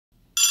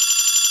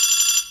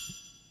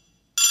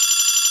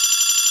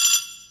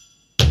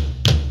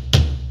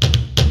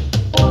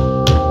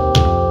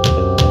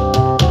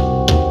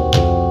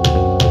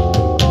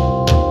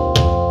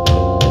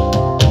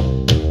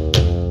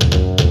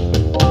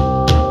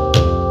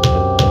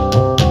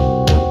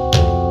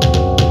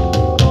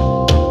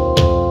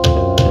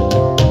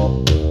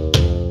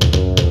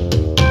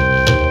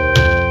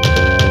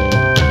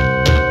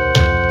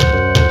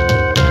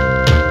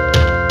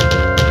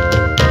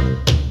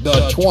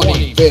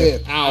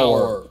Fifth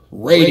Hour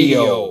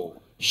Radio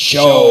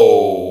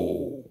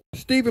Show.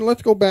 Stephen,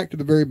 let's go back to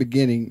the very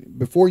beginning.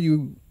 Before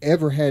you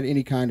ever had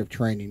any kind of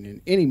training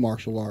in any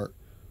martial art,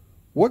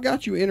 what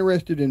got you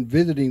interested in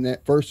visiting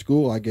that first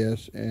school, I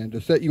guess, and to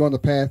set you on the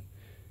path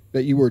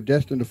that you were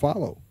destined to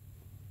follow?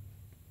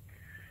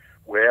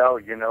 Well,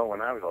 you know, when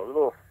I was a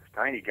little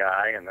tiny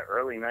guy in the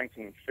early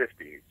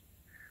 1950s,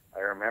 I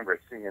remember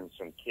seeing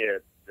some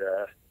kids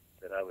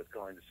that I was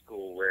going to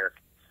school with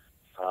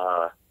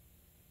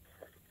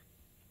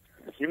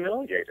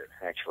humiliated,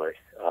 actually.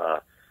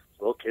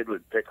 Little kid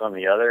would pick on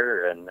the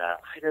other, and I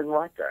didn't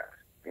like that.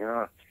 You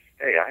know,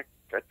 hey,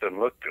 that doesn't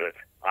look good.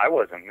 I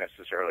wasn't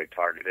necessarily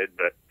targeted,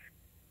 but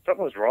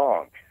something was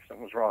wrong.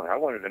 Something was wrong. I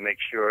wanted to make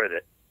sure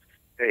that,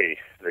 hey,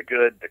 the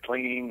good, the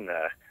clean,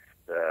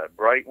 the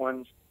bright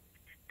ones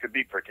could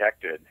be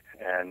protected.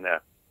 And,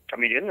 I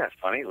mean, isn't that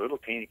funny? A little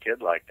teeny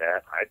kid like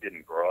that. I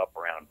didn't grow up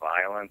around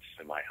violence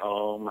in my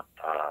home.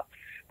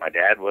 My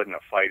dad wasn't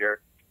a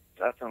fighter.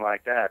 Nothing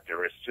like that. There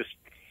was just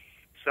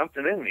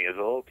something in me as a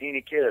little teeny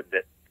kid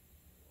that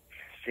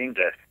seemed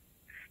to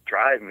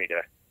drive me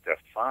to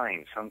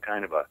find some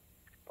kind of a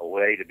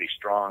way to be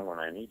strong when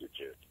I needed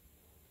to.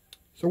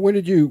 So when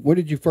did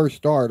you first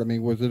start? I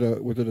mean, was it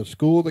a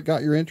school that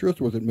got your interest?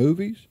 Was it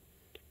movies?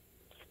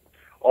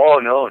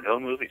 Oh, no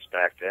movies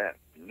back then.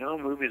 No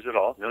movies at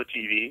all. No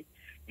TV,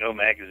 no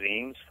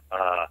magazines.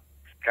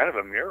 Kind of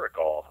a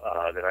miracle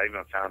that I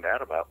even found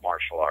out about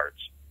martial arts.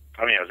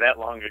 I mean, it was that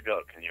long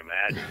ago. Can you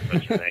imagine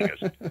such a thing as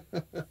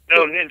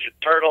no Ninja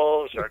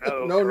Turtles or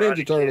no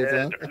Ninja Turtles,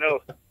 Kid, or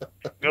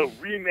no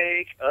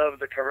remake of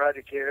the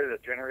Karate Kid a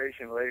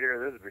generation later.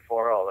 This is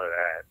before all of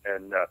that.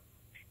 And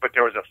but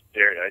there was a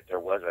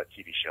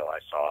TV show I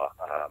saw.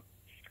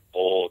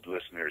 Old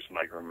listeners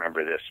might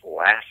remember this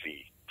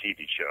Lassie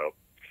TV show.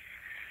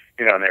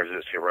 You know, and there was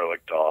this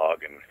heroic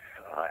dog and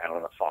out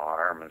on the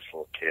farm, and this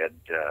little kid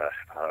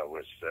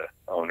was the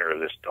owner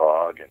of this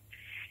dog. And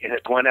in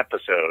one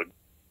episode,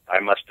 I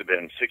must have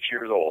been 6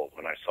 years old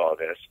when I saw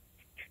this.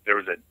 There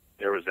was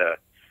a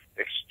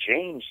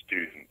exchange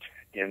student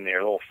in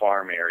their little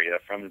farm area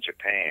from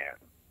Japan.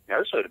 Now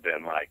this would have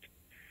been like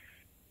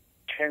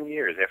 10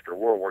 years after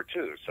World War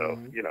II. So,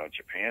 you know,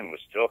 Japan was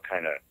still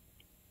kind of,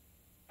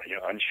 you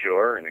know,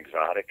 unsure and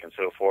exotic and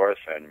so forth.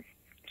 And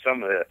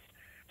some of the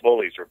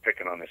bullies were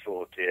picking on this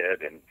little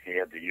kid, and he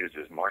had to use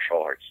his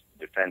martial arts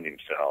to defend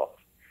himself.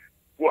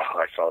 Wow,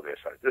 I saw this.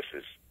 This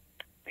is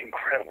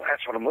incredible.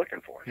 That's what I'm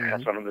looking for.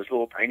 That's what this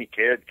little tiny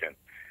kid can,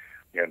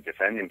 you know,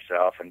 defend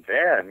himself. And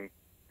then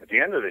at the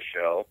end of the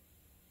show,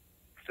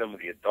 some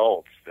of the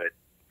adults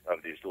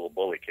of these little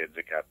bully kids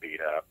that got beat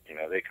up, you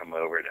know, they come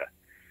over to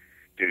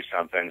do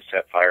something,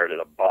 set fire to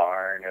the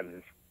barn,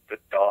 and the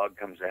dog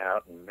comes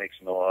out and makes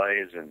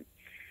noise, and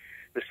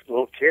this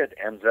little kid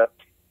ends up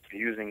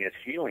using his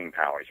healing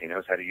powers. He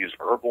knows how to use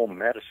herbal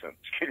medicines.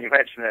 Can you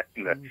imagine that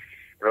in the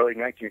early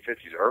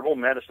 1950s? Herbal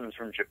medicines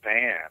from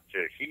Japan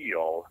to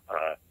heal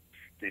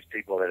these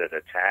people that had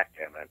attacked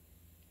him. And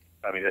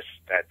I mean,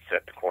 that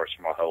set the course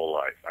for my whole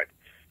life.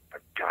 I've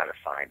got to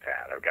find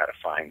that. I've got to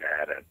find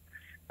that, and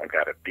I've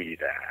got to be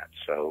that.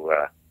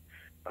 So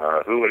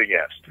who would have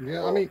guessed?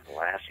 Yeah, I mean,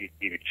 Lassie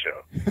TV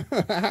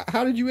show.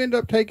 How did you end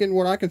up taking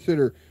what I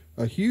consider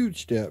a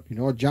huge step, you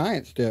know, a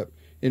giant step,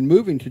 in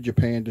moving to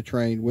Japan to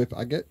train with,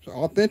 I guess,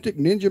 authentic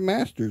ninja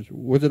masters?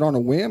 Was it on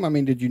a whim? I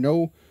mean, did you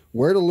know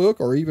where to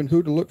look or even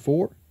who to look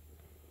for?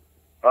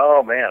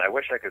 Oh man, I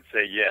wish I could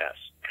say yes.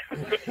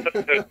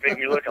 It made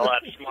me look a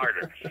lot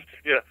smarter.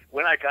 You know,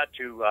 when I got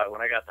to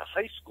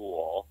high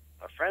school,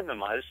 a friend of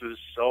mine, this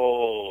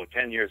was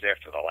 10 years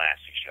after the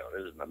Lassie show.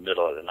 This is in the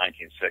middle of the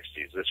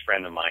 1960s. This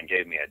friend of mine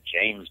gave me a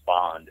James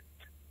Bond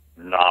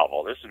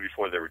novel. This is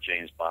before there were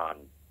James Bond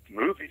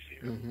movies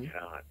even.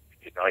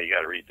 You know, you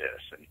got to read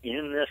this. And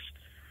in this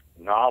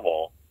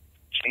novel,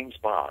 James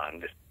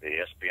Bond, the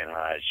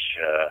espionage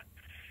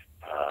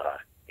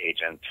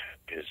agent,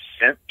 is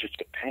sent to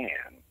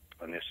Japan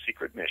on this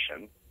secret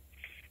mission,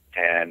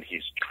 and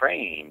he's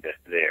trained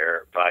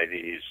there by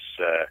these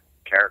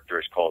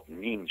characters called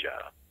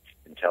ninja,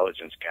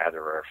 intelligence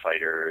gatherer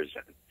fighters,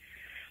 and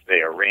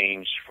they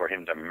arranged for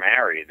him to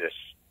marry this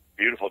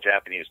beautiful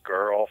Japanese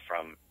girl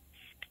from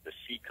the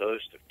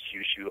seacoast of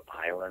Kyushu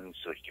Island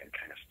so he can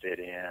kind of fit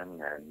in.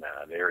 And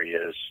there he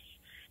is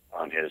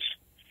on his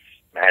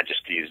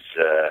Majesty's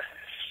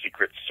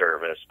Secret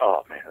Service.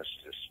 Oh, man, this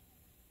is just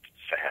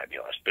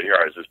fabulous. But here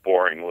I was, this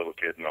boring little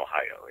kid in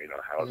Ohio. You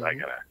know, how was I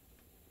going to,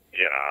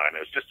 you know, and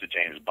it was just a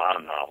James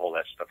Bond novel.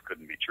 That stuff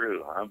couldn't be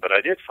true, huh? But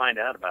I did find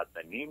out about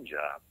the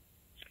ninja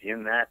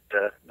in that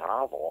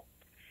novel.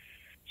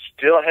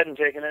 Still hadn't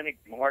taken any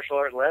martial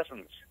art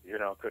lessons. You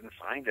know, couldn't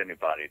find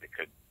anybody that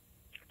could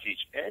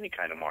teach any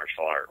kind of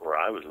martial art where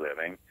I was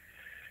living.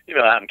 You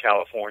know, out in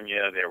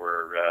California, there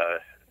were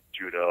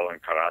judo and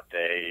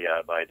karate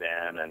by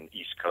then, and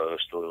East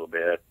Coast a little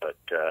bit. But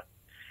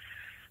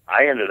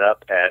I ended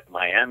up at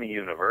Miami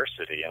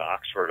University in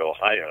Oxford,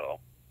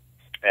 Ohio.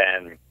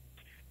 And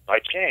by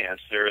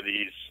chance, there are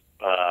these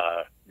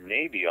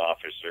Navy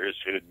officers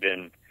who had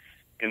been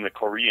in the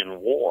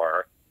Korean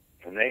War,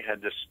 and they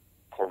had this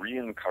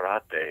Korean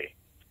karate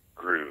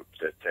group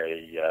that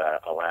they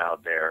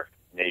allowed their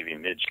Navy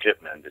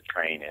midshipmen to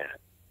train in.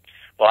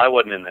 Well, I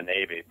wasn't in the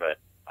Navy, but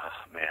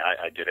man,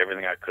 I did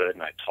everything I could,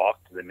 and I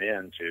talked them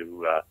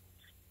into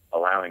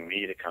allowing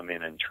me to come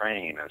in and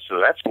train. And so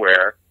that's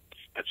where,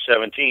 at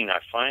 17, I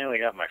finally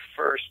got my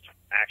first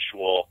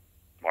actual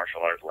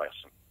martial art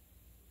lesson.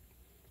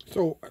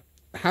 So,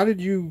 how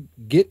did you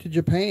get to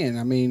Japan?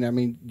 I mean,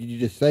 did you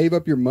just save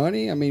up your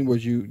money? I mean,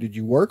 did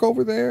you work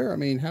over there? I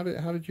mean, how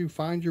did you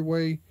find your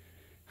way?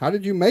 How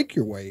did you make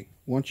your way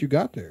once you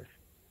got there?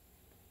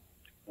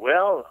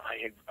 Well,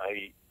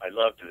 I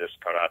loved this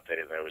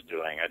karate that I was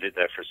doing. I did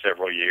that for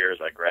several years.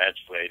 I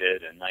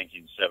graduated in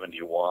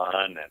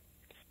 1971, and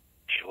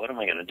what am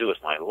I going to do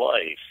with my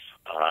life?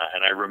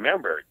 And I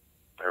remembered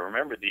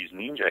these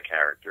ninja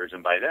characters,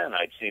 and by then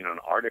I'd seen an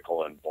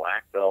article in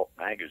Black Belt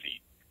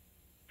magazine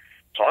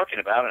talking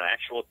about an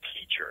actual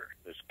teacher,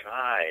 this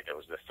guy that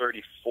was the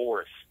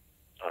 34th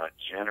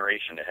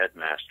generation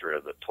headmaster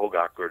of the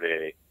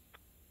Togakure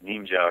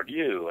Ninja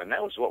Ryu, and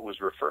that was what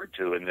was referred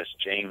to in this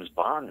James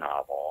Bond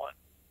novel. And,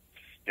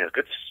 you know,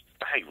 could this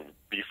guy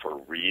be for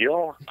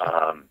real?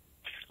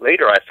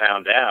 Later I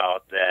found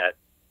out that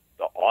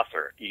the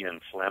author,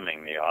 Ian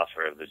Fleming, the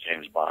author of the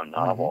James Bond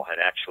novel, had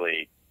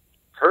actually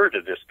heard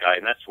of this guy,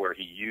 and that's where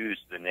he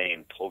used the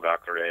name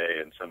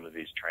Togakure and some of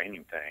these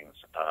training things.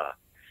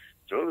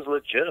 So it was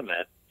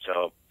legitimate.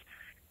 So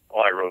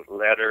I wrote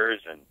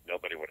letters, and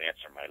nobody would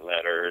answer my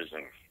letters,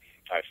 and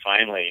I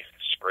finally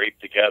scraped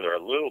together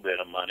a little bit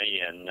of money,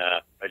 and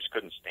I just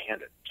couldn't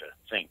stand it to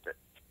think that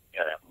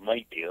that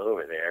might be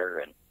over there,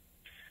 and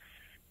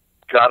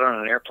got on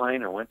an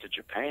airplane and went to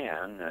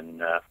Japan.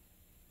 And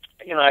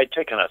you know, I'd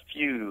taken a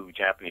few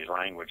Japanese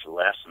language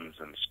lessons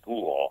in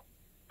school,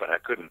 but I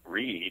couldn't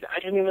read. I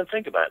didn't even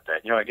think about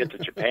that. You know, I get to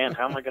Japan,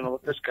 how am I going to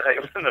look this guy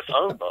up in the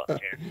phone book?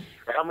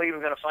 Or how am I even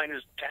going to find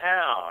his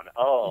town?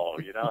 Oh,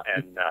 you know,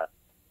 and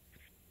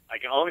I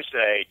can only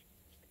say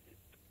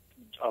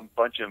a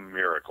bunch of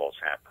miracles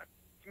happened.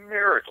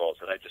 Miracles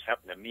that I just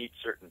happened to meet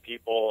certain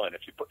people, and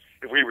if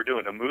we were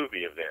doing a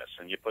movie of this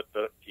and you put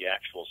the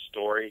actual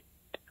story,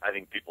 I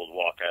think people would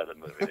walk out of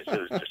the movie. This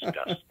is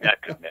disgusting.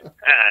 That could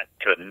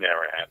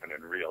never happen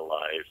in real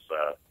life.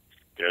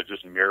 They're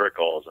just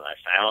miracles, and I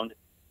found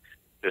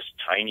this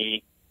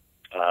tiny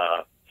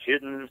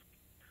hidden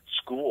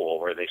school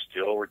where they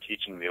still were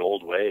teaching the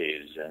old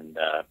ways, and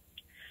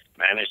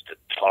managed to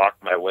talk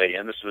my way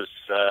in. This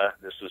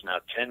was now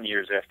 10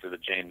 years after the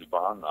James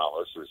Bond novel.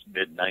 This was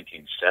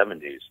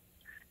mid-1970s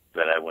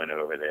that I went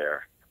over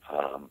there.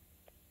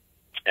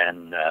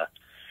 And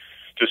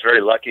just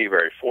very lucky,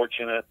 very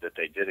fortunate that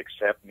they did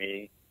accept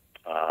me.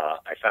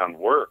 I found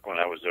work when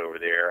I was over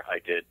there. I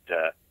did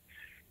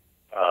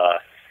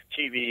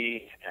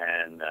TV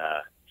and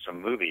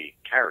some movie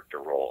character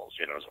roles,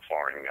 you know, as a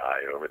foreign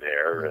guy over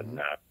there.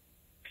 And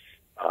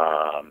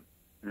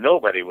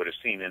nobody would have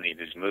seen any of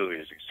these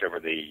movies except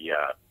for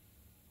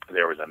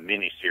there was a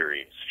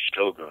mini-series,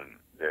 Shogun,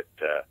 that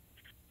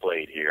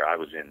played here. I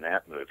was in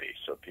that movie,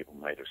 so people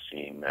might have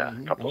seen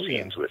a couple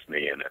scenes with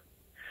me in it.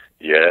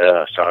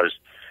 Yeah, so I was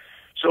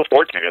so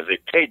fortunate because they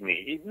paid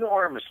me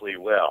enormously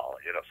well,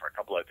 you know, for a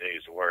couple of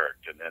days' work,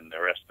 and then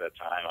the rest of the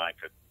time I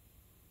could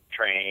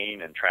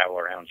train and travel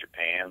around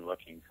Japan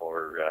looking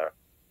for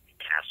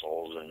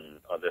castles and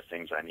other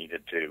things I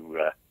needed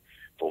to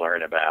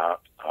learn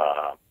about.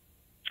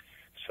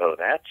 So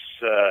that's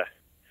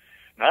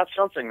not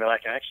something that I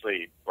can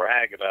actually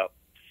brag about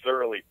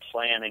thoroughly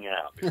planning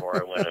out before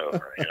I went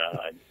over. You know,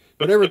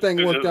 but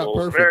everything worked out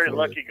perfect. Very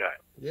lucky guy.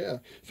 Yeah.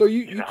 So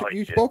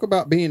you spoke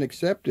about being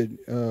accepted.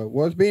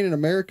 Was being an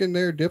American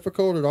there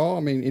difficult at all? I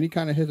mean, any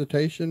kind of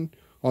hesitation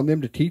on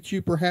them to teach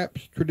you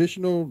perhaps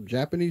traditional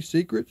Japanese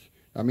secrets?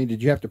 I mean,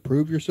 did you have to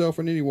prove yourself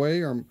in any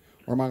way, or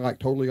am I like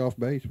totally off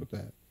base with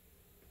that?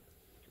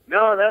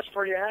 No, that's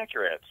pretty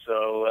accurate.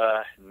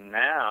 So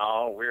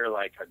now we're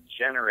like a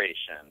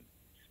generation.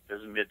 This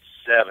is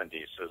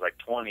mid-70s, so it's like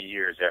 20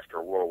 years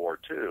after World War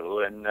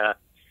II, and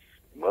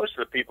most of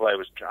the people I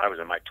was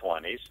in my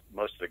 20s.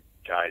 Most of the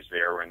guys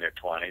there were in their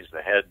 20s.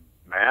 The head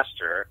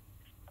master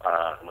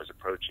was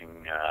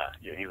approaching.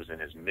 He was in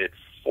his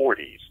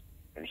mid-40s,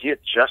 and he had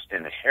just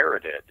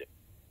inherited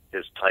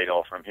his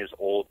title from his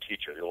old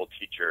teacher. The old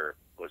teacher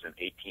was an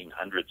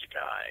 1800s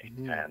guy,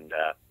 and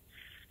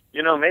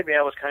you know, maybe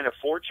I was kind of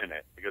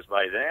fortunate because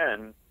by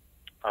then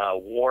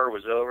war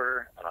was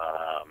over.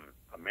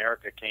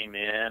 America came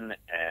in,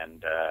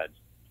 and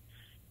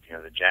you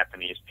know, the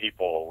Japanese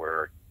people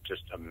were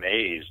just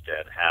amazed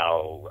at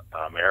how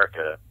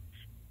America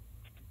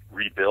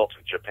rebuilt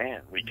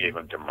Japan. We gave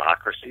them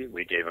democracy.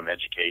 We gave them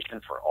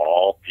education for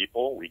all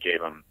people. We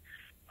gave them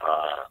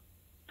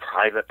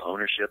private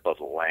ownership of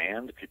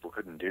land. People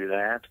couldn't do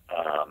that.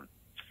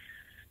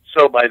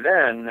 So by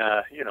then,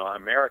 you know,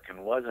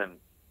 American wasn't,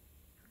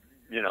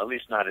 you know, at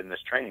least not in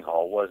this training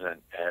hall,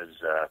 wasn't as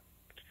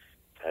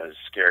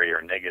scary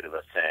or negative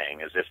a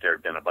thing as if there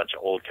had been a bunch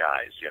of old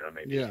guys, you know,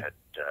 maybe had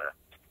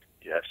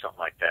something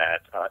like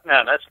that.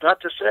 Now, that's not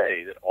to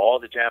say that all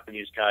the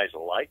Japanese guys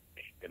liked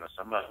me. You know,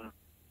 some of them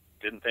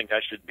didn't think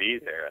I should be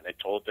there. And they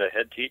told the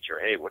head teacher,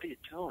 "Hey, what are you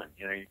doing?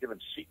 You know, you're giving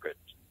secrets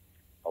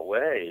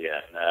away."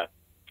 And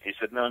he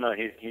said, "No,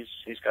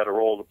 he's got a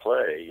role to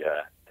play,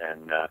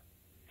 and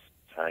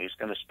he's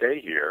going to stay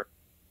here."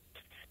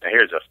 Now,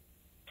 here's a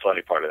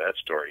funny part of that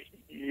story.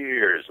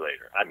 Years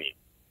later, I mean,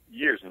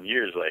 years and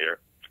years later,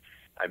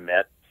 I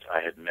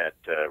had met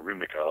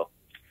Rumiko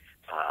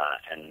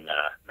and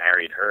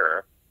married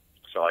her.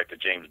 So like the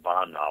James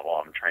Bond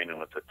novel, I'm training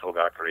with the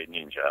Togakure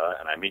Ninja,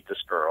 and I meet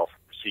this girl from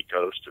the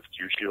seacoast of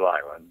Kyushu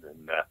Island,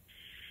 and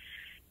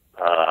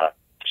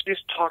she's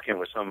talking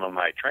with some of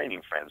my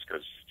training friends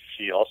because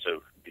she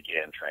also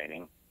began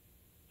training.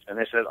 And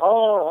they said,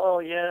 oh,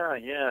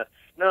 yeah.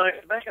 No,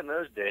 back in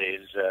those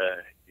days,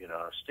 you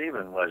know,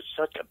 Stephen was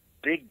such a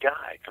big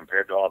guy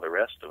compared to all the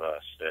rest of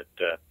us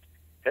that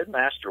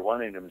headmaster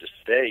wanted him to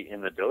stay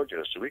in the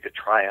dojo so we could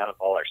try out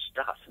all our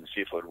stuff and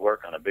see if it would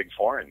work on a big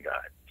foreign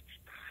guy.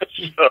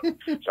 so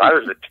I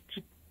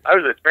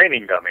was a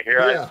training dummy.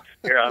 Here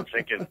I'm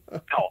thinking,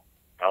 how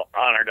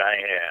honored I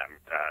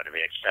am to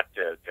be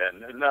accepted.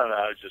 And no,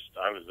 I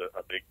was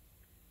a big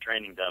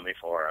training dummy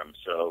for him.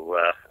 So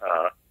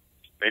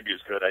maybe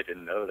it's good I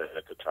didn't know that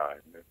at the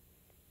time.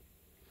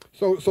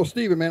 So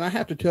Stephen, man, I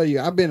have to tell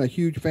you, I've been a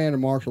huge fan of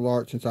martial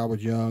arts since I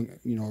was young,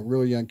 you know, a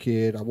really young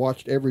kid. I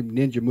watched every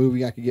ninja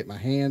movie I could get my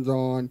hands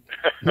on.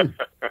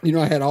 You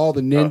know, I had all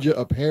the ninja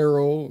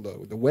apparel,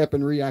 the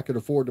weaponry I could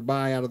afford to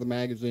buy out of the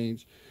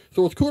magazines.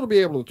 So it's cool to be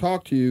able to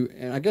talk to you.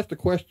 And I guess the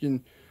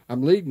question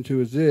I'm leading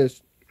to is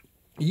this.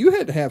 You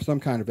had to have some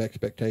kind of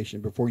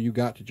expectation before you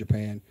got to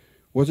Japan.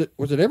 Was it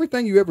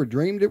everything you ever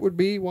dreamed it would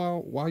be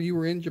while you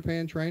were in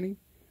Japan training?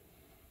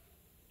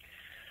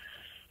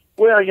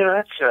 Well, you know,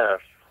 that's a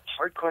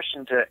hard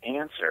question to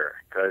answer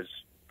because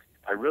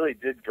I really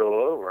did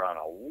go over on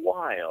a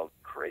wild,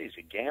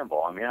 crazy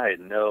gamble. I mean, I had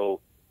no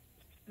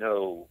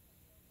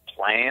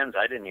plans.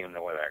 I didn't even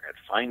know whether I could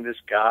find this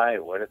guy.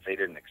 What if they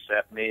didn't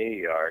accept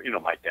me? Or, you know,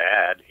 my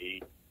dad,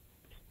 he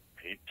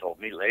told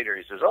me later,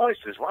 he says,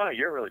 wow,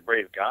 you're a really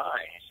brave guy.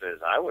 He says,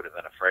 I would have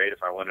been afraid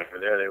if I went over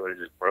there, they would have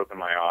just broken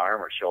my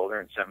arm or shoulder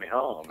and sent me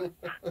home.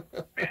 Man,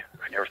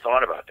 I never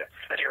thought about that.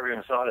 I never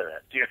even thought of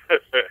that.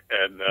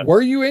 And,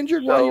 were you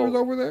injured while you was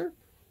over there?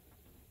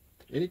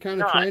 Any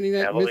kind of training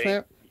that heavily,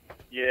 mishap?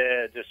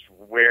 Yeah, just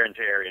wear and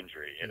tear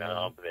injury, you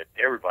know. But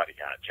everybody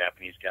got it,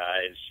 Japanese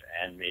guys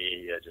and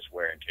me, just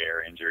wear and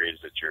tear injuries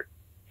that you're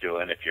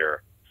doing if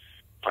you're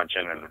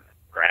punching and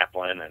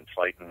grappling and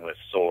fighting with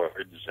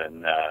swords.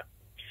 And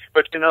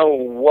but you know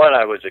what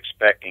I was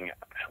expecting,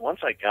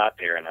 once I got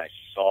there and I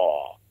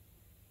saw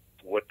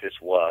what this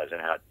was and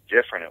how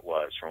different it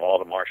was from all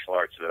the martial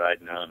arts that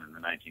I'd known in the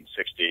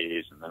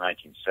 1960s and the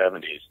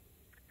 1970s,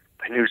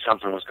 I knew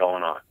something was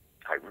going on.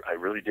 I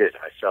really did.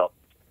 I felt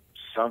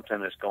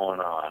something is going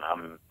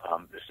on.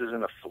 This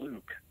isn't a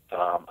fluke.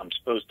 I'm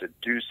supposed to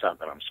do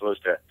something. I'm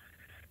supposed to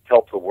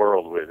help the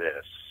world with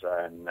this.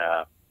 And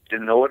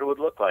didn't know what it would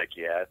look like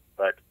yet,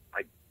 but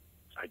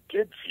I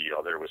did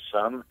feel there was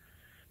some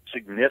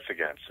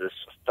significance. This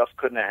stuff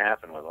couldn't have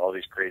happened with all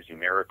these crazy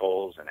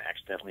miracles and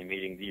accidentally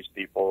meeting these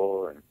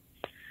people and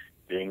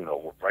being in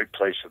the right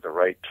place at the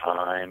right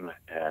time.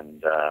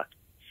 And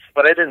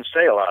but I didn't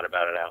say a lot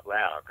about it out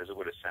loud because it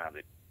would have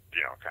sounded,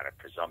 you know, kind of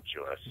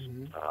presumptuous.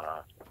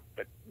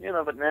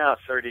 But now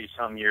 30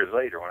 some years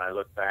later, when I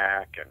look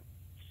back and,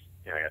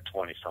 you know, I got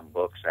 20 some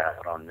books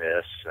out on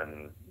this,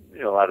 and, you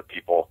know, a lot of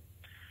people,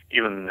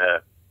 even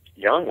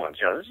young ones,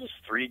 you know, this is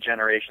 3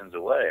 generations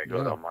away. I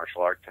go to a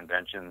martial art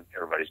convention,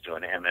 everybody's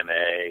doing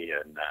MMA,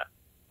 and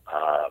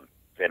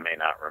they may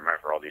not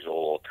remember all these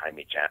old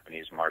timey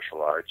Japanese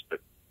martial arts, but,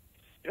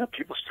 you know,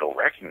 people still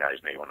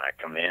recognize me when I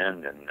come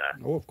in and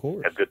of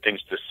course, have good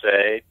things to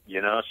say,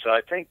 you know. So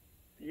I think,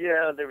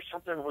 yeah, there was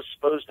something that was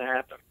supposed to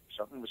happen.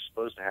 Something was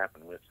supposed to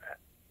happen with that.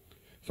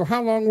 So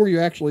how long were you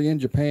actually in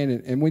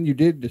Japan? And when you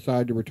did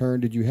decide to return,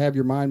 did you have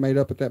your mind made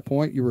up at that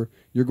point? You're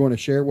going to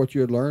share what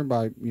you had learned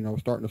by, you know,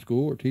 starting a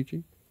school or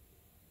teaching?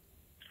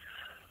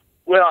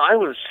 Well, I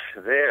was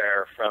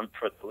there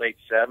for the late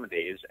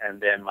 70s, and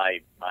then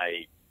my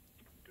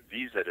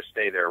visa to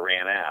stay there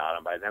ran out,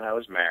 and by then I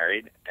was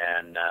married,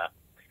 and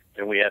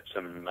then we had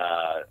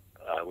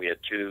we had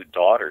 2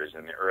 daughters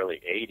in the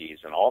early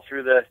 80s, and all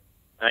through the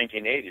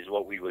 1980s,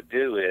 what we would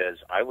do is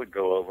I would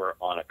go over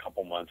on a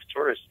couple months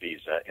tourist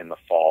visa in the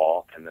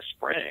fall and the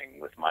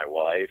spring with my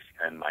wife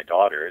and my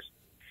daughters.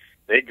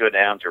 They'd go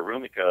down to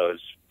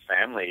Rumiko's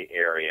family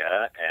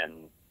area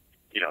and,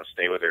 you know,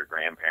 stay with their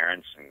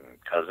grandparents and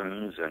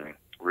cousins, and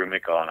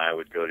Rumiko and I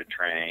would go to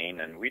train,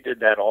 and we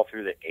did that all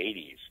through the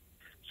 80s.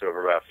 So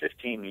for about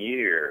 15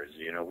 years,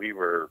 you know, we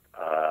were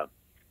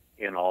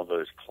in all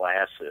those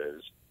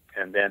classes.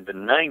 And then the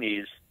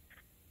 90s,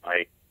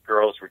 my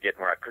girls were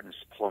getting where I couldn't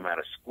pull them out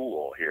of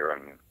school here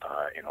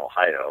in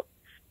Ohio,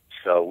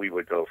 so we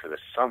would go for the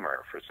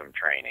summer for some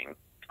training.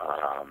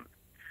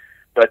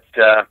 But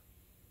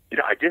you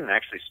know, I didn't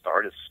actually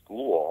start a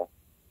school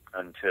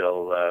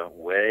until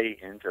way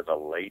into the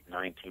late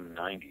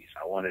 1990s.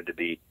 I wanted to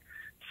be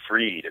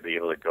free to be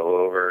able to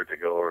go over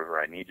where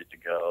I needed to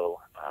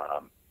go.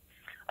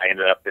 I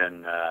ended up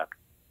in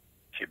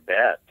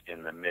Tibet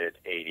in the mid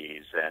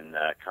 '80s, and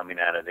coming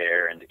out of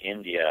there into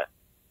India.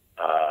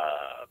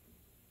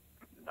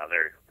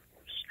 Another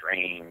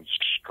strange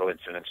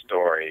coincidence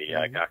story.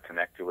 I got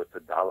connected with the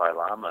Dalai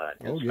Lama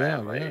and his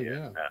family.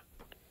 And,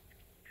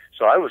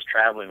 so I was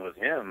traveling with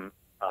him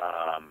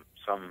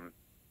some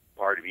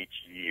part of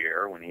each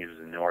year when he was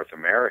in North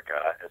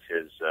America as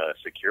his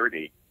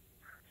security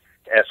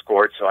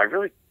escort. So I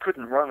really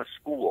couldn't run a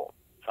school.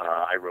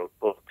 I wrote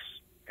books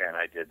and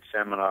I did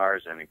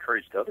seminars and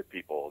encouraged other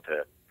people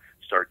to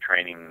start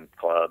training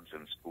clubs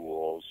and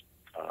schools.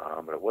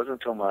 But it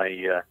wasn't until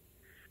my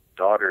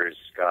daughters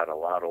got a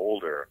lot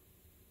older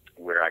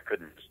where I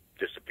couldn't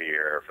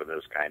disappear for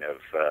those kind of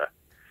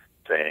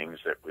things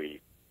that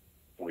we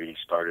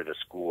started a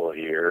school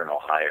here in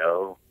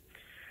Ohio.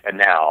 And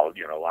now,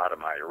 a lot of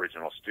my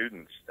original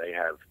students, they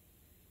have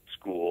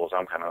schools.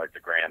 I'm kind of like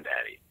the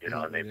granddaddy,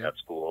 and they've got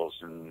schools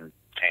in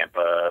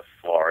Tampa,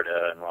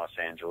 Florida, and Los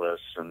Angeles,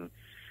 and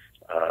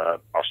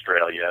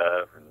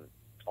Australia, and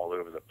all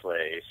over the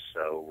place.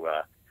 So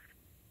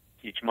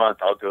each month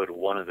I'll go to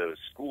one of those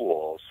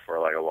schools for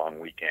like a long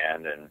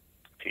weekend and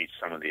teach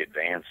some of the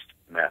advanced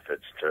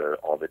methods to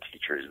all the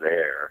teachers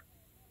there.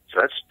 So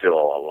that's still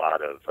a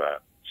lot of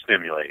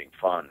stimulating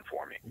fun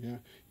for me.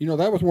 Yeah.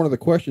 That was one of the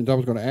questions I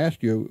was going to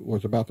ask you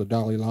was about the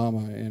Dalai Lama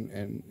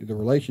and the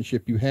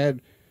relationship you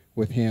had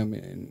with him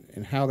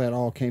and how that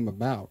all came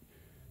about.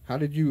 How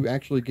did you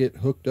actually get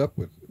hooked up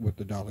with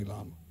the Dalai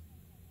Lama?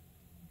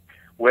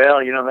 Well,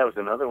 that was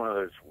another one of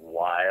those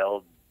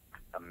wild,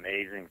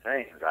 amazing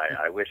things.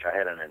 I wish I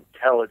had an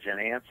intelligent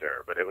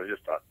answer, but it was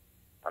just an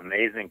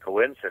amazing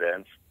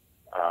coincidence.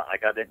 I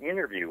got an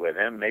interview with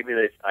him. Maybe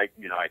I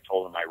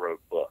told him I wrote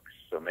books,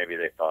 so maybe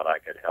they thought I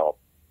could help,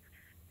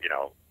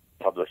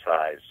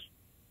 publicize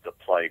the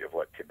plight of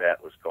what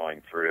Tibet was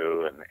going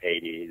through in the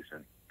 '80s.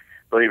 And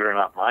believe it or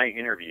not, my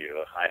interview,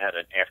 I had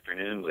an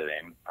afternoon with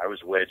him. I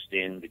was wedged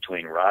in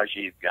between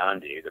Rajiv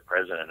Gandhi, the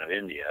president of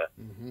India,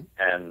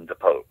 and the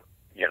Pope.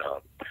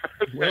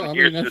 Well,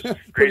 that's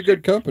pretty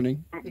good company.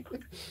 Pretty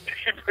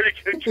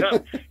good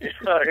company.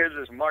 Here's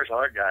this martial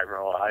art guy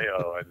from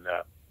Ohio, and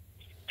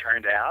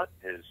turned out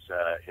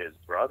his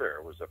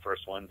brother was the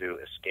first one to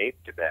escape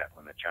Tibet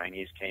when the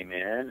Chinese came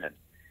in, and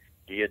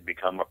he had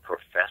become a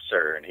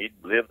professor, and he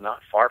lived not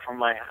far from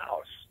my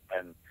house.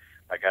 And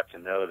I got to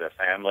know the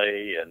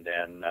family, and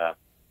then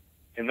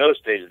in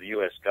those days, the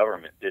U.S.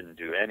 government didn't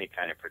do any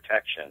kind of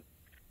protection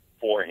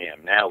for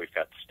him. Now we've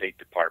got the State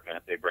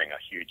Department. They bring a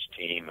huge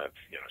team of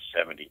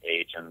 70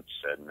 agents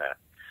and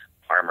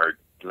armored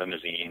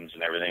limousines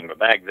and everything. But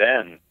back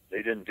then, they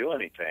didn't do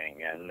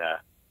anything. And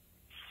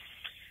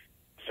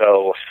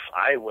so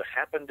I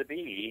happened to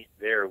be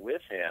there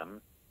with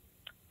him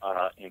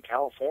in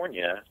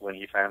California when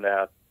he found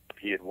out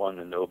he had won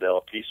the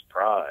Nobel Peace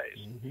Prize.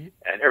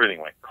 And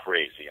everything went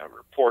crazy.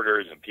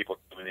 Reporters and people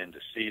coming in to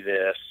see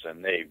this,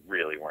 and they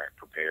really weren't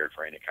prepared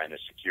for any kind of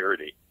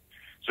security.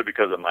 So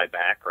because of my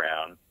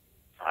background,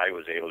 I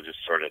was able to just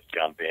sort of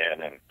jump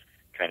in and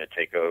kind of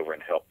take over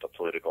and help the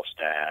political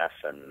staff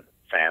and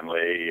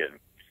family. And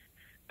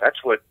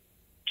that's what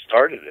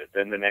started it.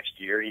 Then the next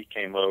year he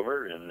came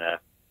over, and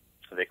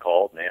they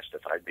called and asked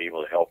if I'd be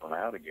able to help them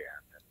out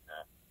again.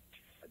 And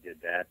I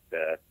did that,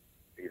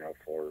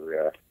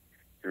 for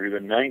through the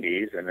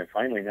 90s. And then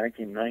finally,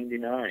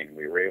 1999,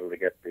 we were able to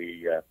get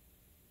the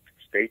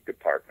State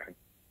Department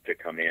to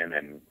come in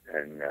and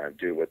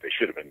do what they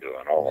should have been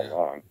doing all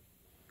along.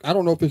 I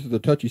don't know if this is a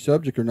touchy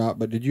subject or not,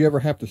 but did you ever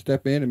have to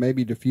step in and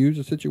maybe diffuse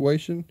a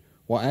situation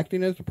while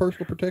acting as the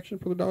personal protection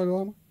for the Dalai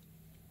Lama?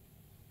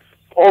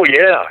 Oh,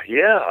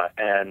 yeah.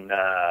 And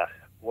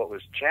what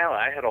was challenging,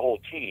 I had a whole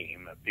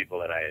team of people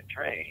that I had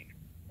trained.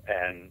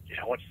 And,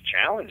 what's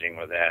challenging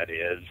with that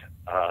is,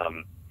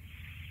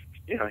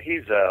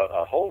 he's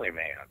a holy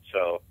man.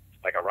 So,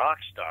 like a rock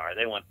star,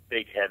 they want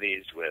big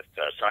heavies with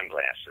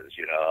sunglasses,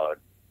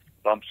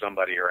 bump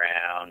somebody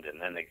around,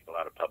 and then they get a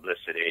lot of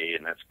publicity,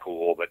 and that's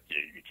cool, but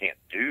you can't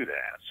do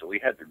that. So we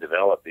had to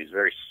develop these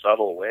very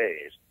subtle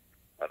ways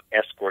of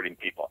escorting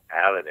people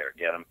out of there,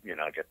 get them,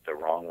 get the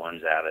wrong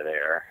ones out of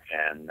there.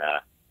 And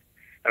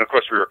of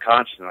course, we were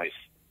constantly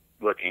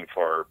looking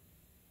for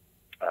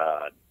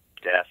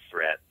death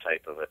threat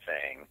type of a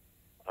thing.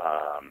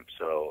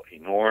 So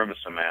enormous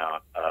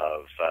amount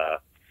of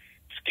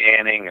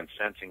scanning and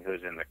sensing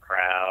who's in the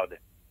crowd.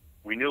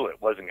 We knew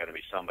it wasn't going to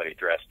be somebody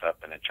dressed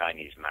up in a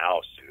Chinese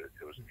Mao suit.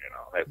 It was,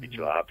 that'd be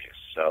too obvious.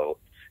 So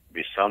it'd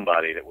be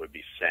somebody that would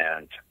be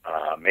sent,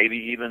 maybe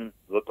even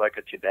look like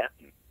a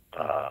Tibetan.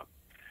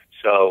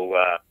 So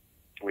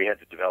we had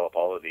to develop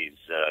all of these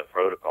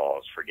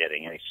protocols for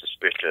getting any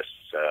suspicious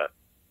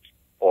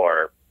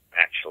or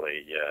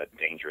actually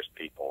dangerous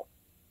people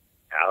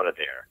out of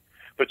there.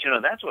 But,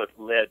 that's what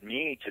led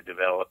me to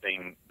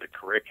developing the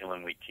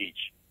curriculum we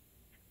teach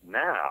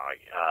now.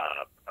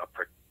 A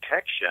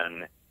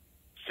protection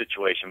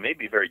situation may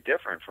be very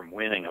different from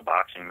winning a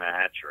boxing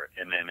match or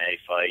an MMA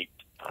fight.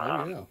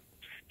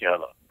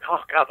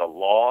 The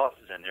laws,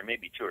 and there may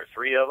be 2 or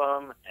 3 of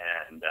them,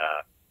 and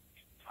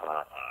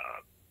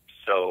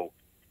so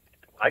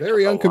I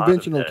Very took a lot of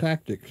unconventional the,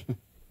 tactics,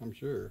 I'm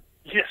sure.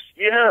 yes,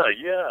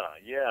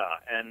 yeah.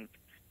 And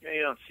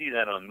you don't see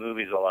that on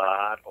movies a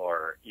lot,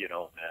 or a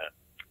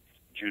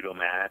judo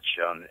match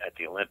at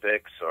the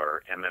Olympics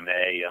or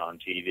MMA on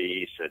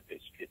TV. So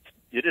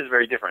it is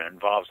very different. It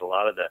involves a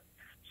lot of the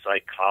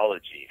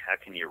psychology. How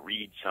can you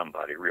read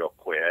somebody real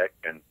quick?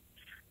 And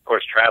of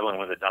course, traveling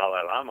with the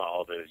Dalai Lama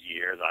all those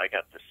years, I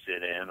got to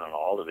sit in on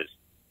all of his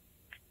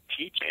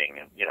teaching,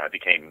 and I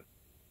became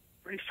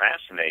pretty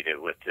fascinated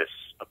with this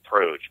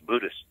approach.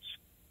 Buddhists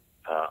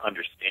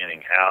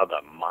understanding how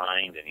the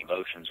mind and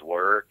emotions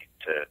work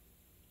to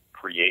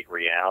create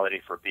reality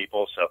for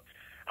people. So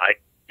I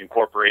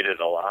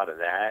incorporated a lot of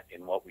that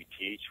in what we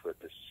teach with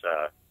this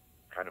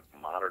kind of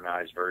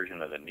modernized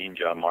version of the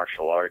ninja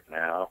martial art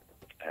now.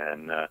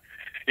 And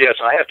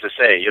so I have to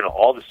say,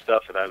 all the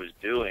stuff that I was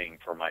doing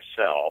for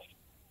myself,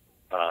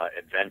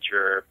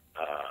 adventure,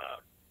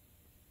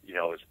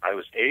 I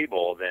was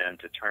able then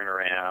to turn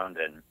around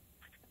and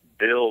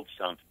build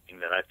something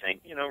that I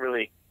think,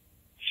 really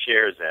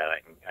shares that.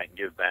 I can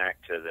give back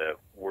to the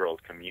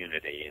world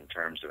community in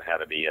terms of how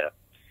to be a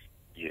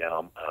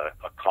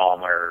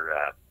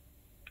calmer,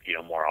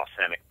 more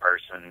authentic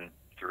person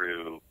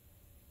through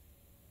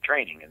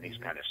training in these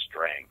kind of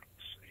strengths.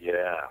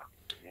 Yeah.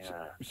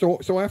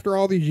 So after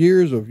all these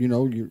years of,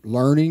 you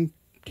learning,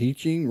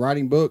 teaching,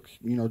 writing books,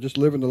 just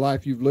living the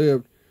life you've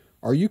lived,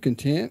 are you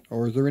content,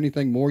 or is there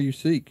anything more you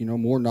seek,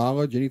 more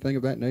knowledge, anything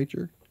of that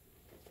nature?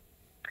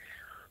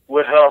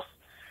 Well,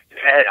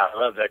 I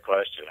love that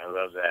question. I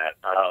love that.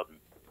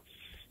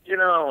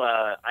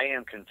 I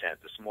am content.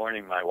 This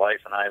morning, my wife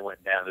and I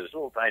went down to this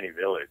little tiny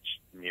village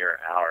near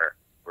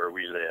where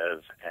we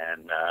live,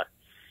 and there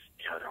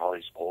are all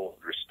these old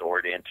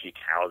restored antique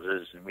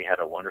houses, and we had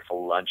a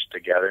wonderful lunch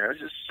together. It was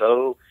just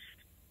so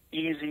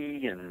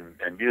easy and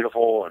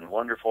beautiful and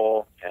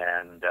wonderful.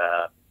 And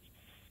a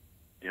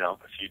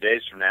few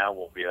days from now,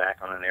 we'll be back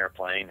on an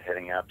airplane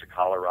heading out to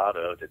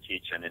Colorado to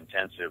teach an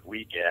intensive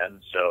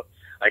weekend. So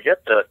I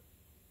get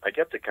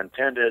the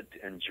contented,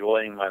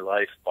 enjoying my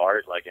life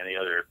part like any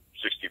other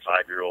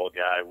 65-year-old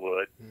guy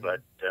would. Mm-hmm.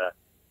 But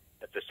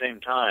at the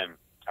same time,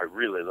 I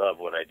really love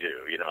what I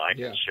do. I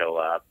can show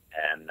up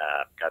and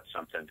got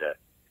something to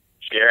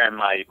share, and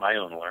my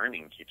own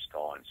learning keeps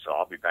going. So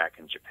I'll be back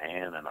in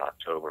Japan in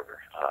October.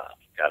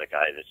 Got a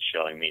guy that's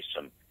showing me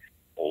some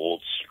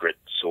old script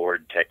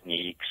sword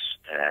techniques,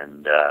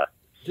 and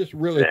just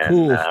really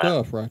cool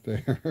stuff right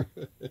there.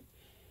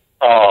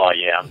 Oh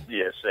yeah,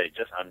 yes.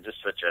 I'm just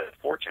such a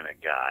fortunate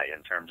guy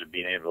in terms of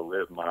being able to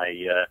live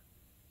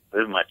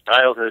my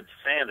childhood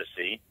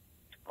fantasy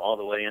all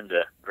the way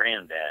into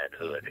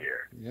granddadhood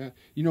here. Yeah,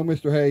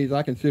 Mr. Hayes,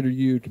 I consider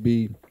you to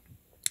be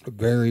a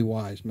very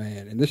wise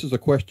man, and this is a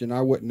question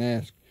I wouldn't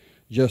ask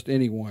just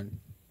anyone.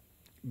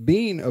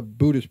 Being a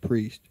Buddhist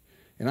priest,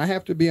 and I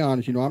have to be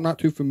honest, I'm not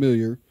too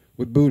familiar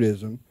with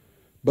Buddhism,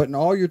 but in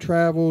all your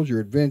travels, your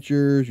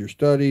adventures, your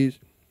studies,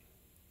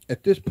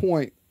 at this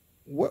point,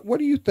 what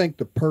do you think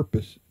the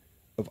purpose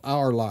of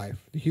our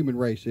life, the human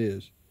race,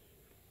 is?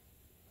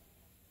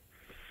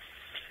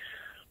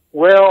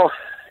 Well,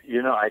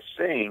 I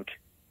think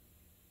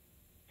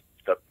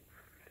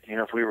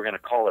if we were going to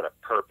call it a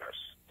purpose,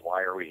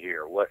 why are we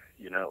here? What,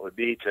 it would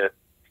be to,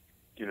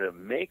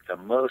 make the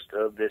most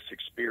of this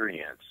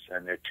experience.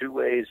 And there are two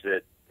ways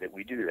that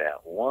we do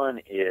that. One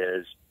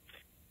is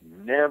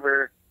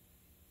never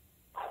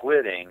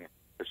quitting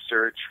the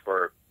search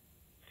for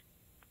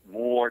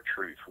more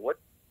truth.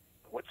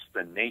 What's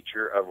the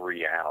nature of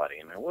reality?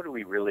 I mean, what are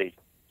we really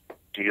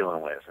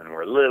dealing with? And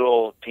we're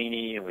little,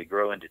 teeny, and we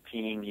grow into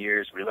teen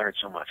years. We learn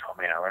so much. Oh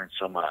man, I learned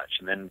so much.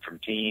 And then from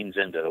teens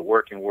into the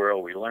working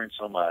world, we learn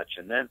so much.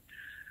 And then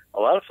a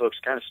lot of folks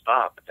kind of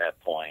stop at that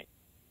point.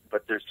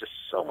 But there's just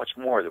so much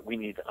more that we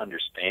need to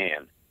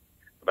understand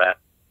about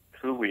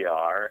who we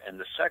are. And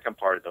the second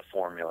part of the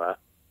formula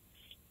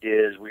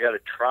is we got to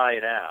try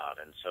it out.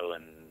 And so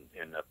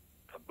in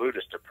a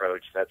Buddhist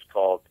approach, that's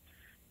called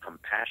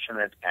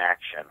compassionate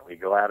action. We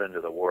go out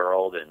into the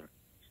world and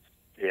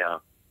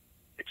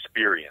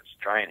experience,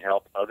 try and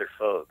help other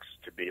folks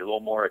to be a little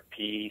more at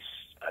peace,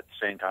 at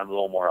the same time a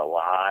little more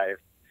alive,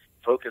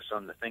 focus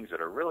on the things that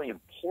are really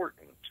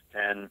important,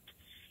 and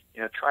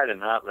try to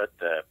not let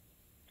the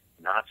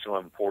not so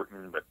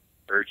important but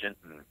urgent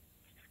and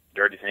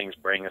dirty things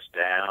bring us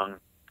down.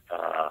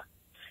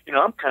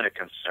 I'm kind of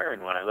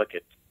concerned when I look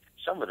at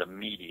some of the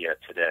media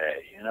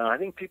today. I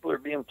think people are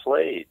being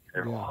played.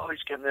 They're always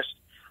getting this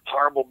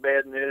horrible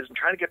bad news and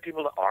trying to get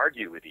people to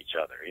argue with each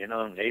other.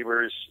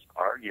 Neighbors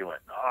arguing.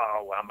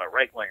 Oh, well, I'm a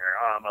right winger.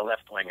 Oh, I'm a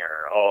left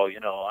winger. Oh,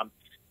 I'm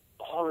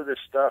all of this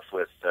stuff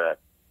with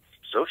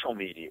social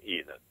media,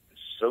 even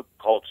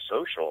so-called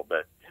social,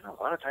 but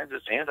a lot of times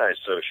it's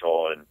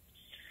antisocial, and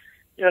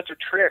it's a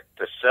trick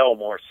to sell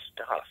more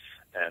stuff.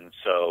 And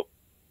so,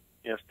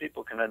 if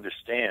people can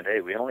understand,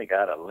 hey, we only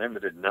got a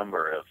limited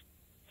number of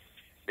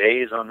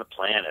days on the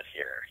planet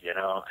here.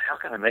 How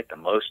can I make the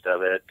most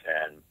of it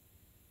and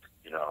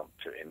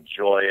to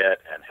enjoy it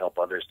and help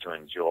others to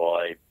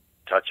enjoy,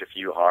 touch a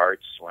few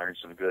hearts, learn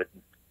some good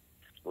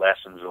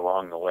lessons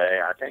along the way.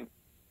 I think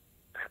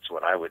That's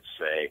what I would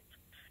say,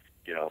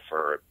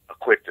 for a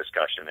quick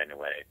discussion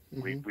anyway.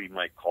 Mm-hmm. We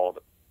might call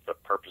the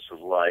purpose of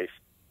life,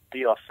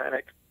 be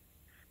authentic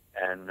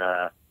and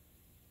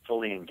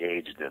fully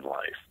engaged in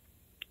life.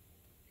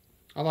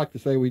 I like to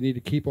say we need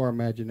to keep our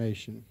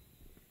imagination.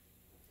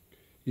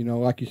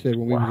 Like you said,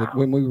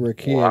 when we were a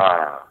kid.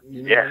 Wow.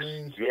 You know Yes, what I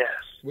mean? yes.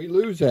 We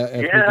lose that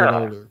as we get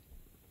older.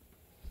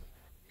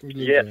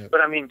 Yeah,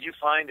 but I mean, do you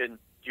find in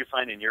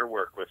your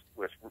work with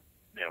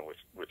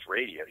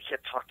radio, you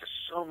get to talk to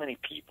so many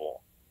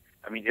people.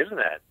 I mean, isn't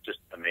that just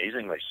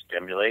amazingly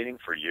stimulating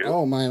for you?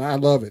 Oh man, I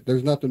love it.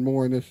 There's nothing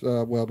more in this,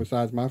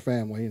 besides my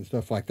family and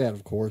stuff like that,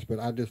 of course. But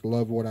I just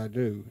love what I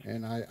do,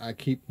 and I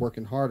keep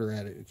working harder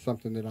at it. It's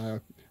something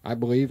that I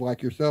believe,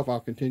 like yourself, I'll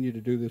continue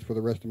to do this for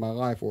the rest of my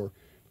life, or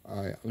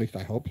at least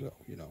I hope so.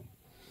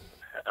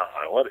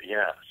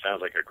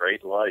 Sounds like a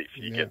great life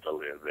you get to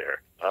live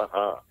there.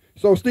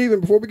 So, Stephen,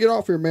 before we get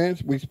off here, man,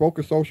 we spoke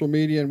of social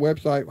media and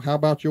website. How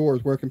about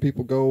yours? Where can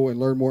people go and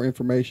learn more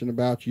information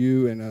about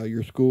you and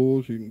your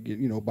schools? You can get,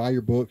 buy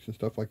your books and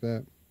stuff like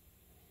that.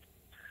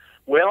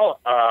 Well,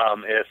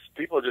 if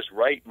people just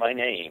write my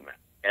name,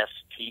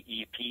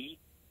 StephenKHayes,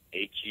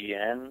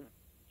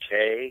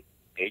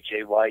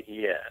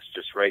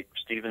 just write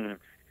Stephen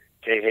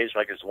K. Hayes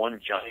like it's one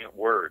giant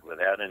word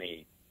without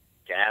any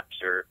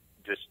gaps, or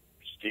just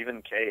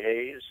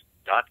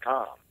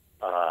StephenKHayes.com.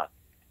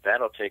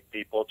 That'll take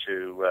people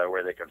to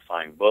where they can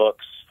find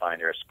books,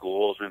 find their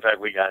schools. In fact,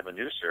 we have a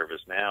new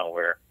service now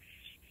where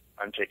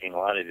I'm taking a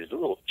lot of these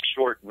little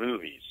short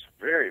movies,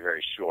 very,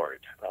 very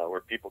short,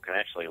 where people can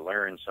actually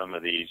learn some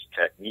of these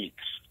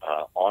techniques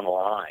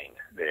online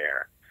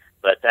there.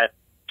 But that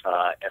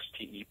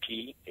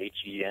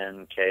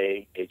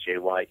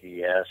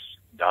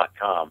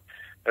StephenKHayes.com,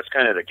 that's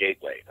kind of the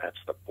gateway.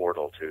 That's the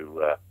portal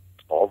to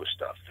all the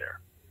stuff there.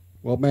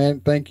 Well,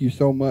 man, thank you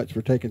so much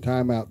for taking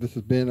time out. This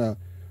has been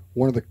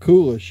one of the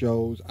coolest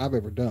shows I've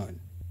ever done.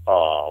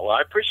 Oh, well,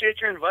 I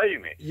appreciate you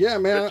inviting me. Yeah,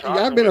 man.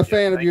 I've been a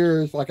fan of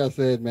yours, like I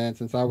said, man,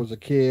 since I was a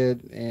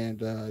kid,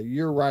 and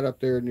you're right up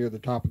there near the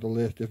top of the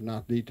list, if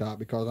not the top,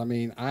 because, I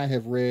mean, I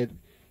have read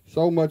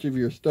so much of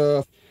your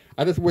stuff.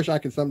 I just wish I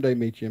could someday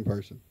meet you in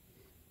person.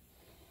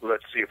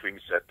 Let's see if we can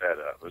set that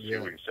up. Let's see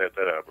if we can set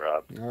that up,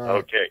 Rob. All right.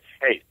 Okay.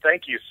 Hey,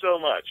 thank you so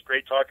much.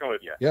 Great talking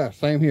with you. Yeah,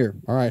 same here.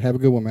 All right, have a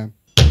good one, man.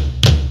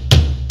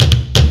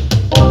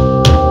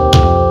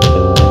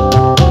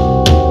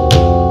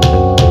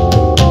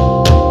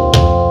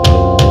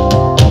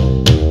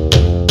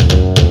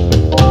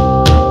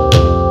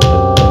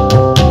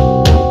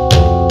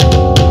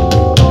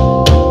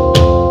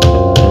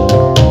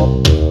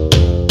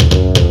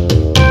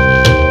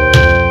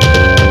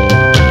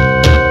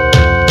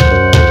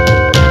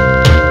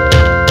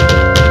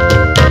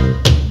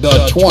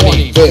 The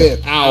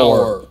 25th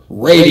Hour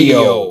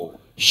Radio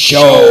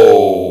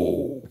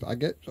Show. I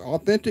get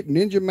Authentic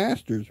Ninja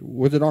Masters.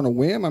 Was it on a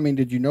whim? I mean,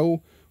 did you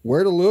know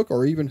where to look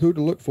or even who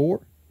to look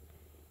for?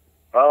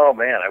 Oh,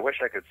 man, I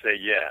wish I could say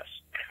yes.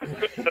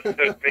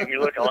 It made me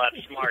look a lot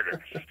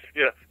smarter.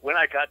 When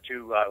I got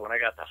to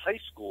high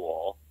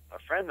school, a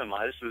friend of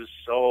mine, this was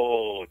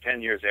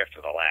 10 years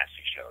after the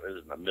Lassie show. This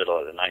is in the middle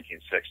of the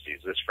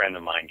 1960s. This friend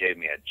of mine gave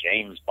me a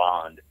James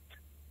Bond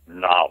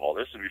novel.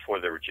 This is before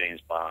there were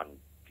James Bond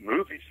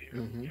movies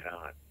even. Mm-hmm. You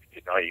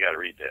got to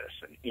read this.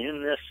 And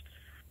in this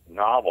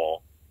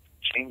novel,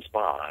 James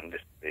Bond,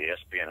 the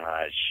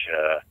espionage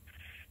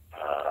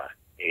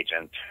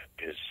agent,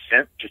 is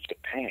sent to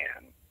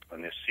Japan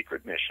on this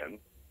secret mission,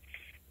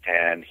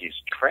 and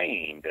he's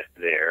trained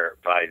there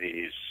by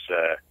these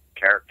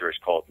characters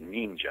called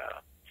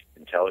ninja,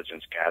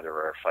 intelligence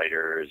gatherer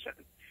fighters,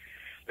 and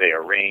they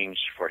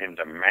arranged for him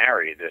to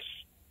marry this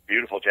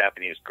beautiful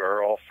Japanese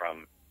girl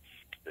from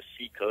the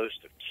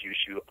seacoast of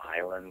Kyushu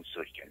Island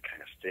so he can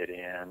kind of fit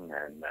in,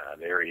 and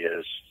there he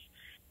is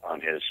on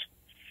his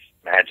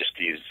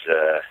Majesty's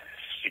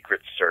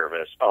Secret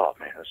Service. Oh,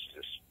 man, this is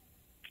just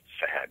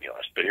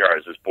fabulous. But here I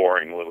was, this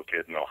boring little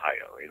kid in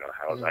Ohio.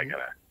 How was I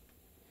going to,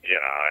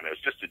 and it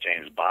was just a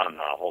James Bond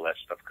novel. That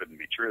stuff couldn't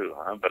be true,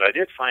 huh? But I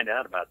did find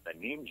out about the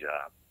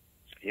ninja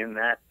in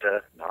that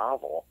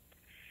novel.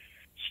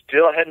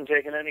 Still hadn't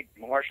taken any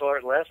martial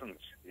art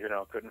lessons.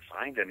 Couldn't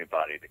find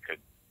anybody that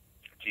could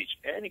teach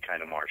any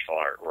kind of martial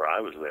art where I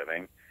was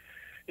living.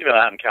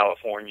 Out in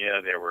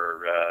California, there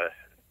were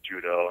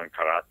judo and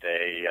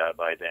karate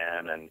by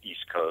then, and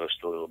East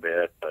Coast a little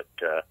bit. But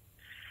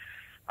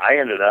I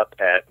ended up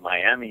at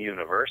Miami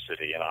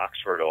University in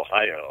Oxford,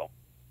 Ohio.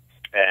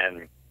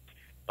 And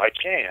by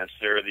chance,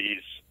 there are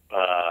these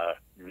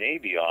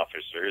Navy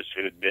officers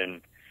who had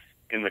been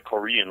in the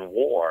Korean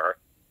War,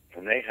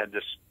 and they had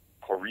this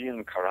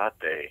Korean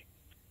karate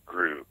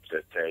group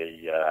that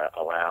they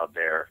allowed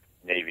their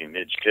Navy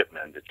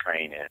midshipmen to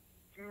train in.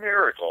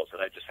 Miracles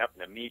that I just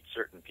happened to meet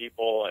certain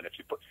people, and if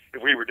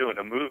we were doing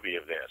a movie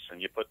of this and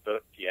you put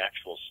the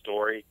actual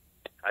story,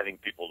 I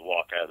think people would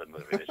walk out of the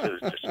movie. This is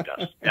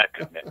disgusting. That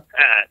could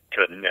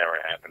never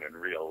happen in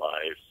real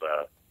life.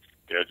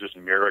 Just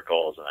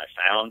miracles. And I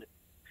found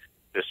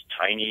this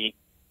tiny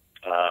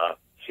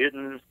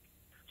hidden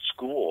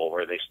school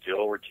where they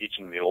still were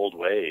teaching the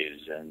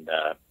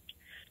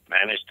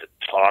managed to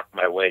talk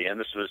my way in.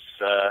 This was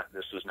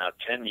now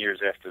 10 years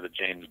after the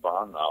James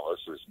Bond novel.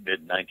 This was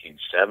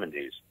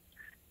mid-1970s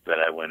that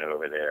I went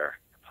over there.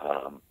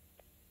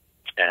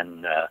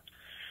 And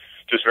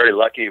just very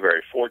lucky,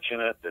 very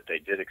fortunate that they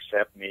did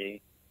accept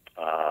me.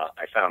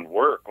 I found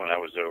work when I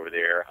was over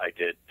there. I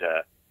did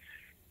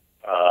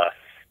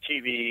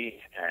TV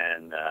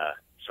and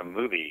some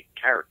movie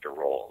character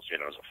roles,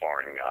 as a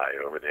foreign guy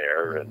over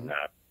there. Mm-hmm.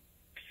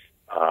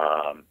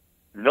 And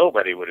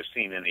nobody would have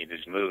seen any of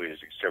these movies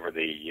except for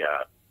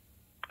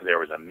there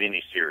was a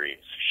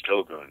miniseries,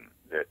 Shogun,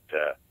 that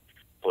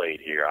played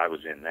here. I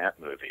was in that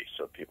movie,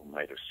 so people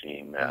might have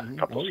seen a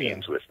couple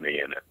scenes with me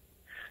in it.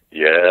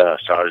 Yeah,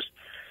 so I was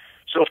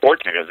so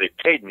fortunate because they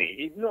paid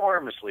me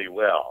enormously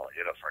well,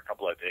 for a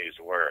couple of days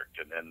of work,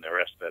 and then the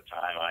rest of the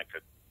time I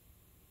could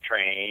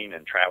train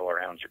and travel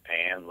around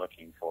Japan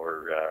looking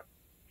for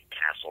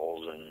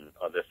castles and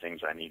other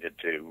things I needed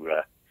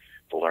to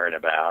learn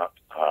about.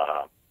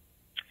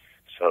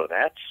 So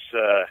that's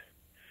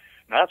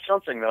not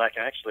something that I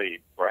can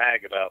actually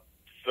brag about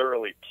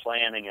thoroughly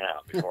planning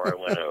out before I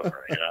went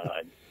over.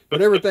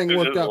 But everything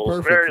worked out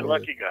perfect. Very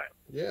lucky guy.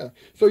 Yeah.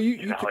 So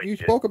you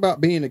spoke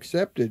about being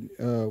accepted.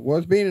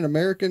 Was being an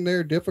American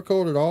there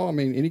difficult at all? I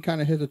mean, any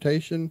kind of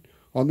hesitation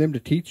on them to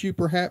teach you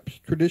perhaps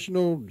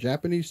traditional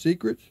Japanese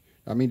secrets?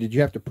 I mean, did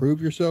you have to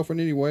prove yourself in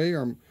any way,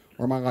 or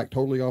am I like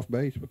totally off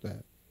base with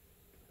that?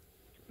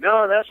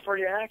 No, that's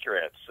pretty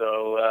accurate.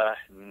 So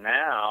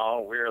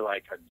now we're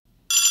like a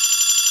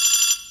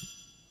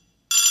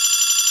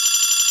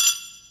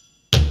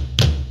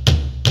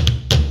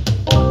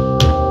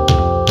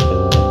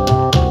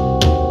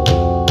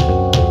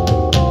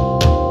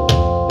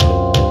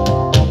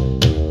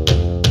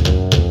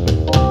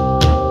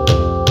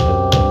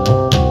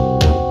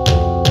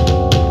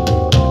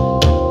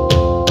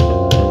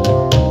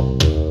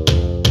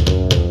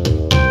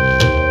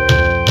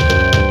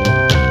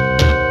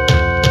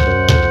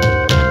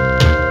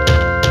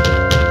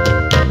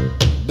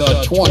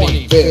the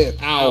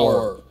 25th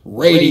Hour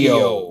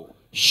Radio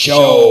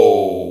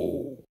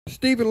Show.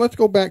 Stephen, let's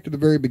go back to the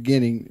very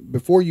beginning.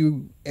 Before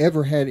you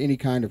ever had any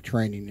kind of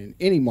training in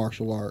any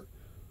martial art,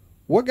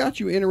 what got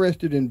you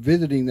interested in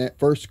visiting that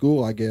first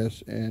school, I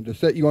guess, and to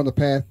set you on the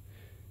path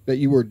that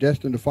you were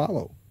destined to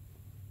follow?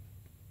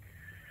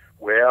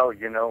 Well,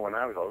 when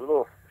I was a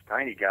little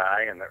tiny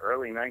guy in the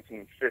early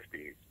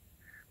 1950s,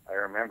 I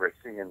remember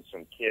seeing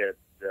some kids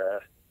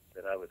that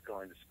I was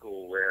going to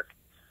school with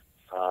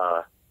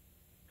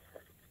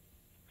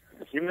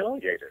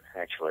humiliated,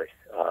 actually.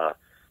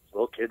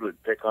 Little kid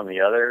would pick on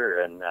the other,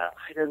 and I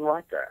didn't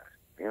like that.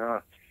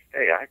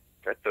 Hey,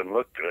 that doesn't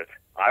look good.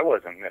 I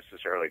wasn't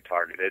necessarily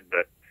targeted,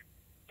 but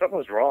something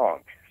was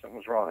wrong.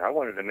 I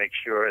wanted to make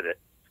sure that,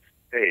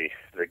 hey,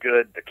 the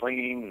good, the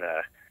clean,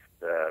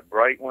 the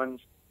bright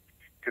ones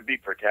could be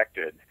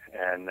protected.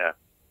 And,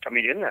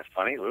 isn't that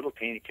funny? A little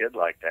teeny kid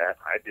like that.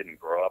 I didn't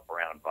grow up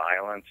around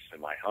violence in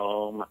my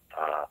home.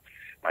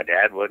 My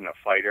dad wasn't a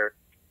fighter.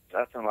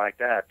 Nothing like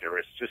that. There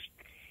was just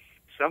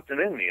something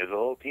in me as a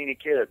little teeny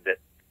kid that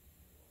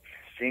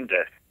seemed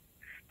to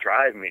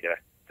drive me to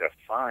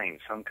find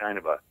some kind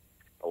of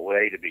a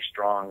way to be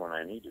strong when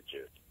I needed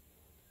to.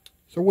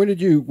 So when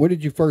did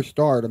you first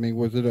start? I mean,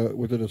 was it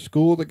a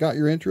school that got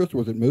your interest?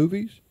 Was it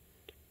movies?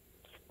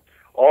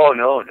 Oh,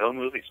 no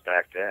movies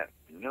back then.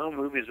 No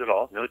movies at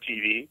all. No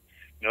TV,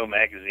 no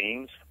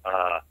magazines.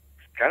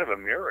 Kind of a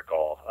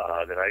miracle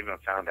that I even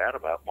found out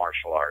about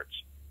martial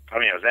arts. I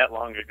mean, it was that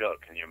long ago.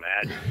 Can you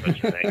imagine such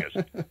a thing as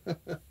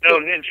no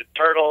Ninja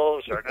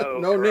Turtles or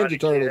no Ninja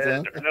Turtles,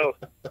 Kid, or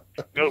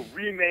no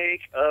remake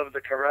of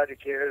the Karate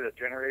Kid a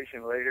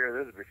generation later.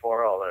 This is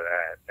before all of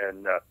that.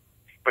 And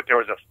but there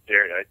was a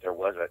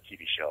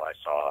TV show I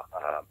saw.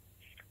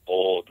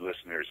 Old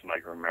listeners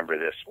might remember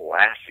this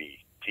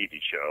Lassie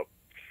TV show.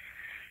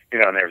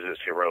 And there was this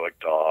heroic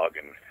dog,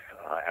 and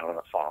out on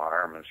the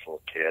farm, this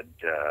little kid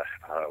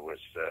was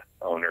the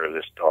owner of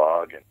this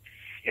dog. And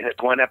in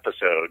one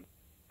episode,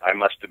 I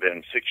must have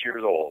been 6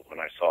 years old when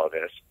I saw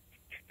this.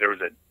 There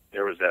was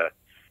a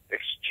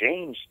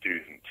exchange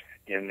student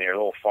in their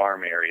little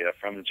farm area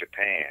from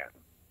Japan.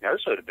 Now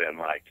this would have been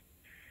like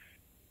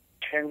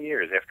 10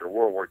 years after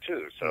World War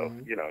II, so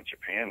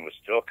Japan was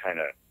still kind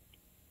of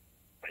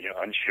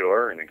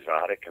unsure and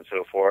exotic and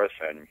so forth.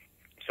 And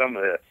some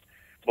of the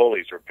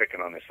bullies were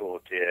picking on this little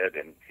kid,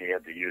 and he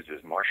had to use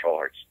his martial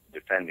arts to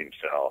defend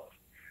himself.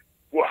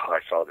 Wow, I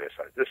saw this.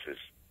 This is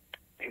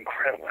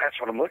incredible. That's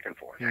what I'm looking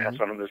for. Mm-hmm. That's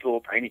when this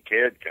little tiny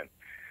kid can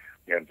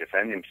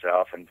defend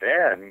himself. And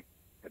then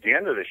at the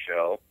end of the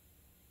show,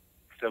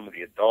 some of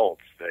the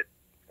adults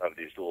of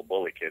these little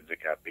bully kids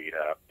that got beat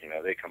up,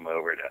 they come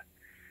over to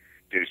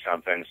do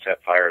something,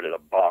 set fire to the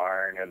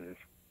barn, and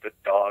the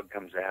dog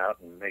comes out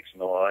and makes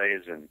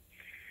noise, and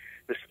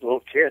this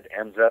little kid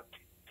ends up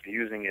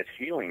using his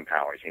healing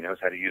powers. He knows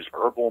how to use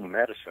herbal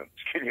medicines.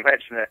 Can you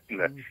imagine that in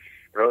the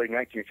early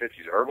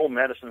 1950s? Herbal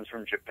medicines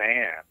from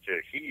Japan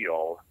to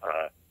heal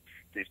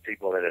these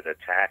people that had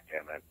attacked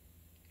him. And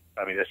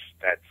I mean,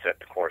 that set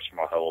the course for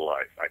my whole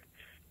life.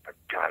 I've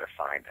got to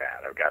find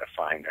that. I've got to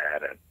find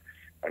that. And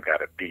I've got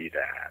to be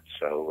that.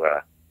 So,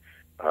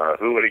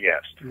 who would have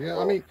guessed? Yeah,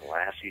 I mean,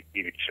 Lassie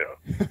TV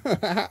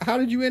show. how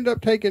did you end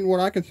up taking what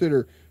I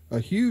consider a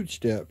huge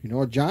step,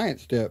 a giant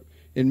step,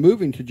 in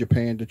moving to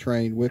Japan to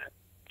train with?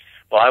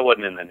 Well, I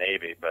wasn't in the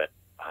Navy, but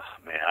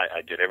man,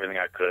 I did everything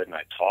I could, and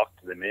I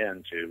talked them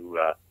into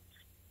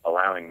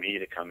allowing me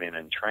to come in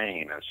and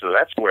train. And so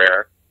that's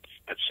where,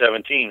 at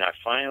 17, I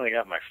finally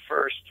got my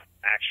first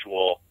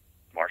actual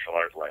martial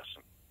arts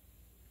lesson.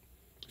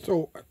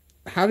 So,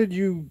 how did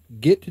you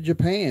get to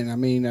Japan? I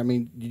mean,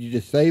 did you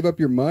just save up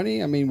your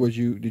money? I mean,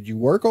 did you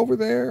work over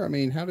there? I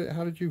mean, how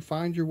did you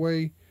find your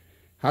way?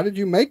 How did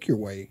you make your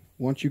way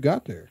once you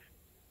got there?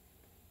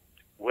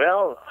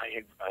 Well,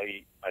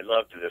 I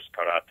loved this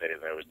karate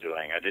that I was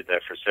doing. I did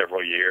that for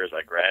several years.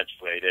 I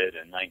graduated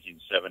in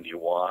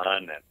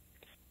 1971, and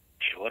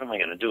what am I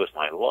going to do with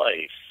my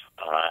life?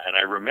 And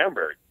I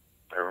remembered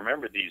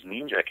these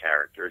ninja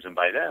characters, and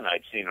by then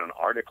I'd seen an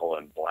article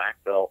in Black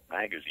Belt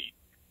magazine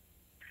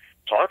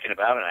talking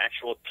about an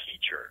actual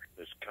teacher,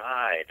 this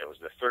guy that was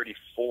the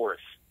 34th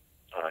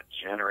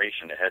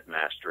generation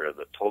headmaster of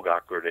the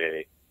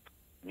Togakure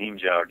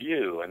Ninja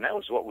Ryu, and that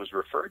was what was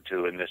referred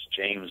to in this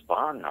James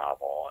Bond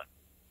novel.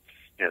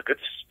 And, could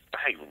this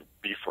guy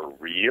be for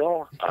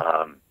real?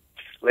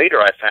 Later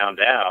I found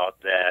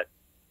out that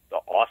the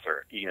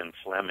author, Ian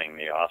Fleming,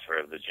 the author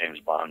of the James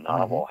Bond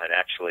novel, had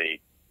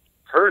actually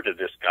heard of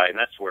this guy, and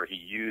that's where he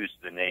used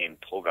the name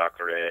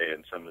Togakure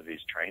and some of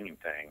these training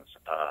things.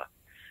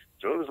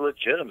 So it was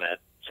legitimate.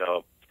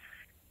 So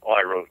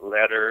I wrote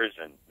letters,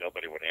 and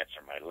nobody would answer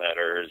my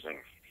letters, and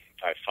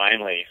I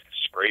finally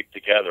scraped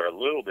together a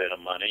little bit of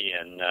money,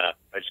 and I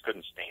just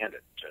couldn't stand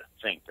it to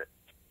think that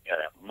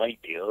that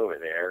might be over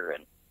there,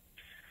 and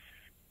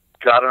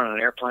got on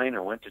an airplane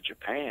and went to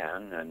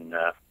Japan. And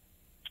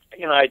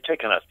I'd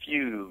taken a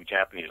few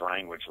Japanese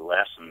language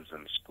lessons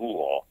in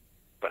school,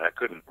 but I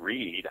couldn't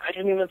read. I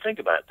didn't even think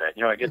about that.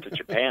 I get to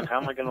Japan, how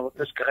am I going to look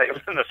this guy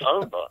up in the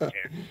phone book?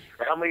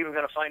 Or how am I even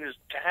going to find his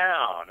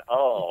town?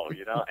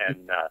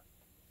 And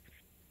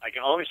I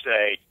can only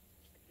say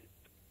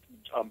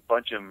a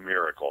bunch of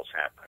miracles happened.